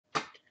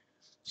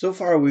So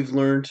far we've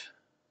learned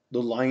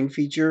the line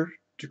feature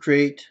to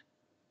create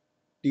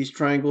these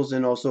triangles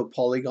and also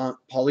polyline.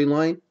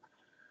 I'm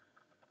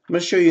going to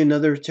show you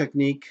another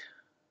technique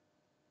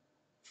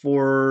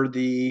for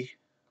the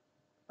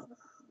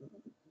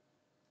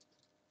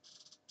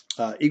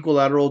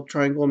equilateral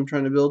triangle I'm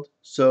trying to build.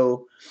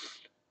 So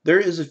there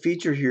is a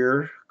feature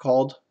here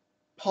called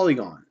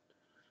polygon.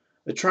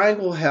 A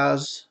triangle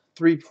has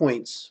 3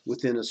 points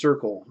within a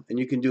circle, and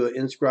you can do it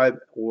inscribed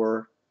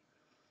or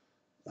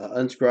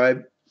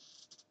unscribed.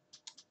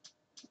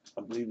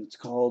 I believe it's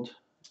called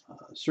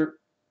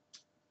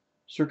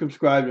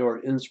circumscribed or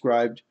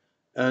inscribed.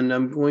 And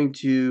I'm going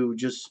to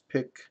just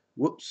pick,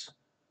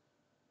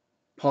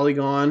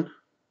 polygon,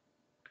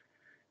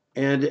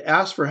 and it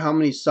asks for how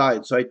many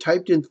sides. So I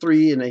typed in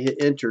 3 and I hit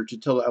enter to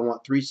tell it I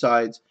want 3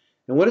 sides.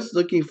 And what it's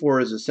looking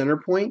for is a center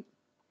point,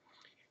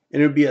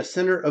 and it would be a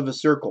center of a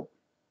circle.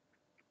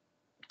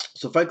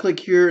 So if I click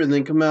here and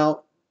then come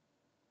out,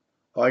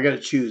 I got to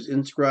choose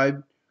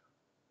inscribed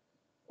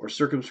or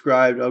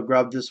circumscribed. I'll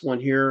grab this one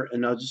here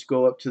and I'll just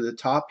go up to the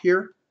top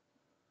here.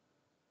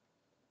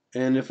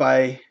 And if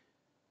I'll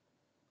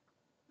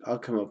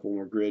come up one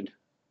more grid.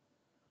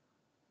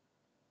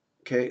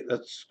 Okay,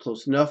 that's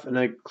close enough. And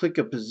I click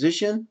a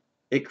position,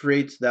 it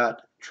creates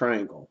that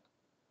triangle.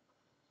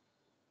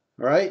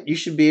 All right, you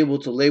should be able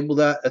to label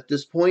that at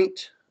this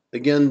point.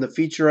 Again, the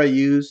feature I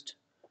used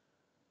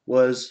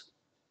was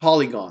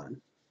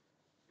polygon,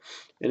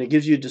 and it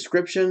gives you a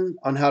description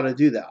on how to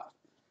do that.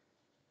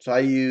 So I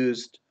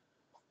used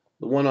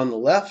the one on the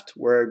left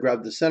where I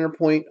grabbed the center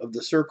point of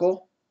the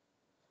circle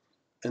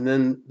and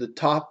then the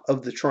top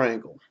of the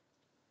triangle,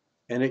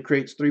 and it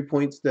creates 3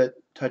 points that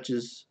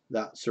touches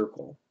that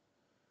circle.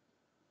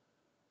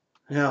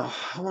 Now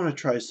I want to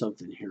try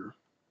something here.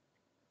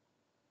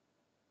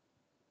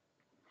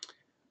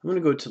 I'm going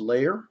to go to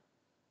layer.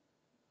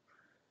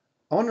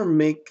 I want to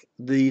make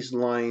these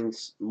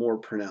lines more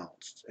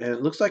pronounced, and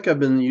it looks like I've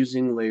been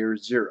using layer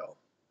 0.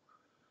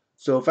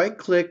 So if I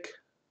click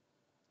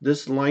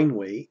this line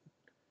weight,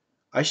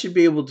 I should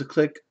be able to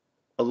click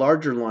a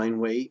larger line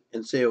weight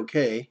and say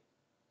OK,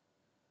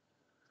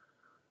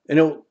 and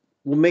it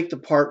will make the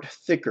part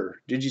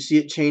thicker. Did you see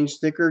it change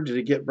thicker? Did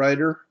it get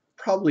brighter?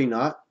 Probably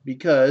not,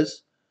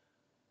 because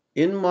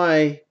in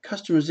my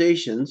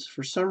customizations,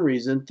 for some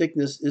reason,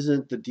 thickness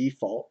isn't the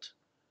default.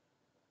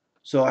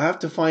 So I have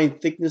to find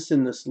thickness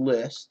in this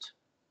list.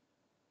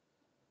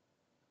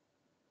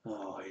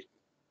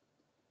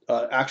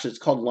 Actually, it's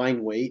called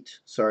line weight.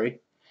 Sorry.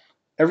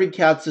 Every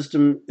CAD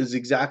system is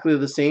exactly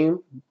the same,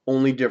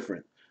 only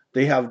different.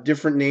 They have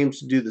different names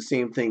to do the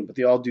same thing, but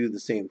they all do the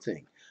same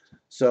thing.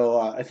 So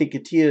I think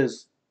CATIA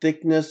is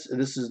thickness.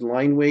 This is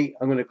line weight.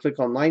 I'm going to click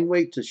on line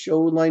weight to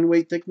show line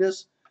weight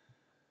thickness.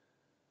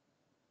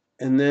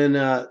 And then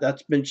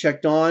that's been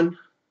checked on.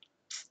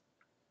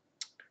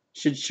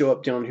 Should show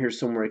up down here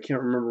somewhere. I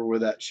can't remember where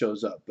that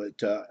shows up,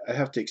 but I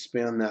have to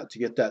expand that to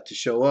get that to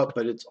show up.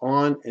 But it's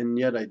on, and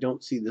yet I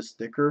don't see this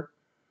thicker.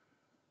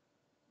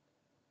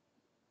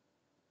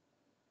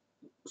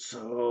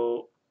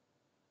 So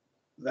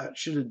that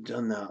should have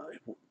done that.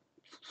 I'm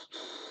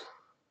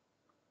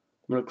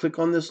going to click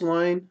on this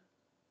line.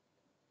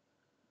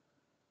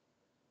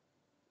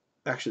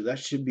 Actually, that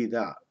should be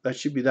that. That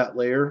should be that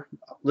layer.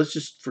 Let's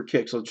just, for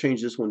kicks, I'll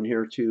change this one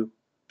here to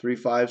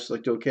 3.5.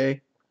 Select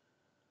OK.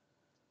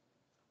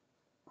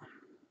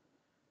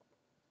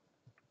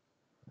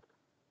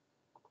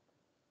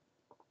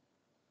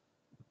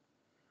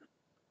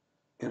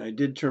 And I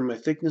did turn my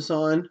thickness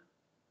on.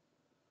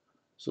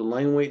 So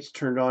line weight's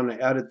turned on. I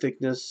added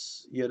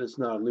thickness, yet it's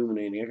not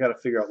illuminating. I got to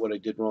figure out what I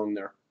did wrong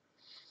there.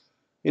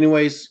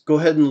 Anyways, go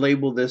ahead and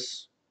label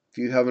this if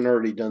you haven't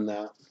already done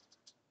that.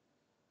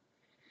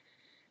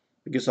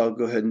 I guess I'll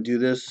go ahead and do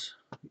this.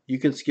 You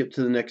can skip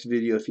to the next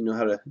video if you know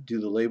how to do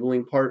the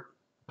labeling part.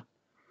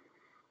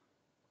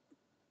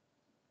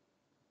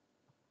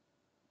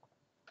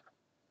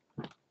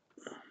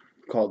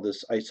 Call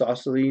this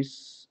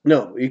isosceles.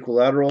 No,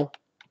 equilateral.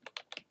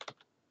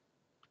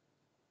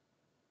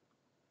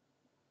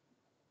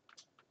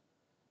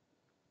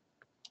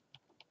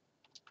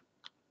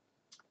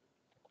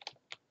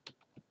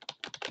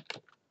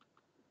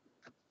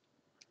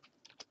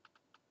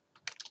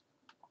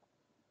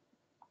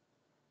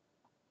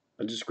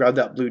 I just grab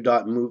that blue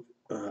dot and move.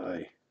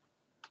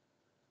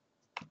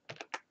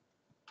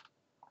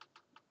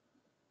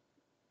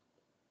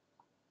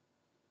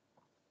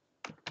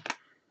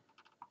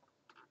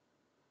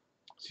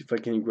 See if I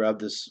can grab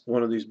this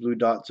one of these blue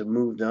dots and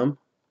move them.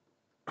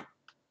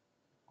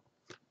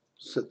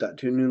 Set that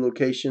to a new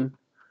location.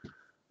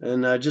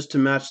 And just to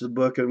match the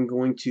book, I'm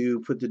going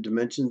to put the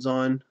dimensions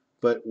on,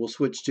 but we'll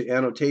switch to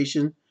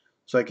annotation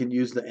so I can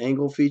use the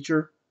angle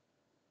feature.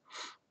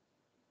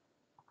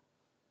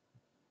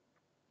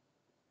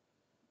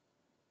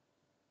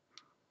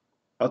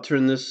 I'll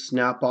turn this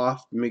snap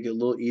off to make it a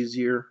little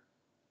easier.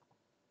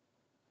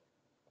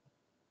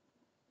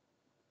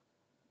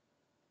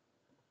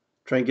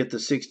 Try and get the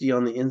 60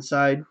 on the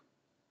inside.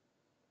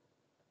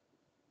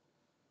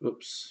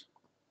 Oops.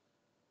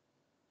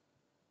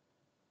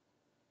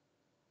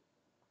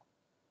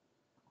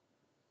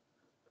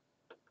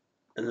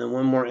 And then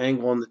one more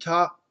angle on the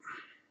top.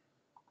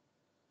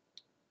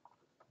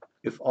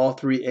 If all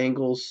three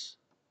angles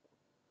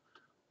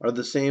are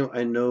the same,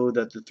 I know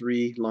that the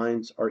three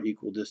lines are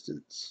equal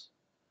distance.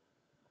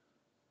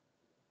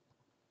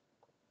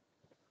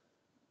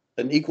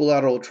 An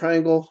equilateral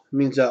triangle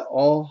means that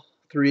all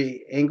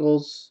three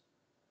angles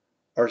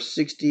are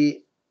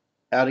 60,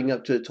 adding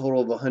up to a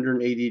total of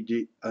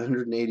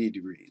 180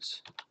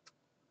 degrees.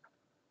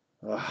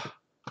 Ugh.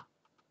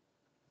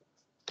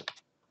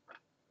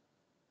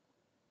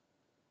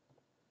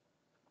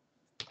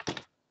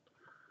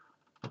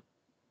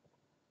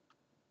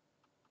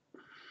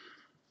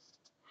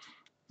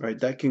 Right,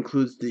 that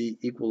concludes the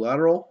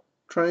equilateral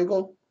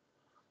triangle.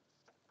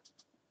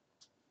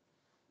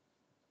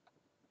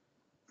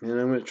 And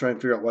I'm going to try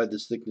and figure out why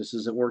this thickness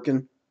isn't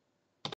working.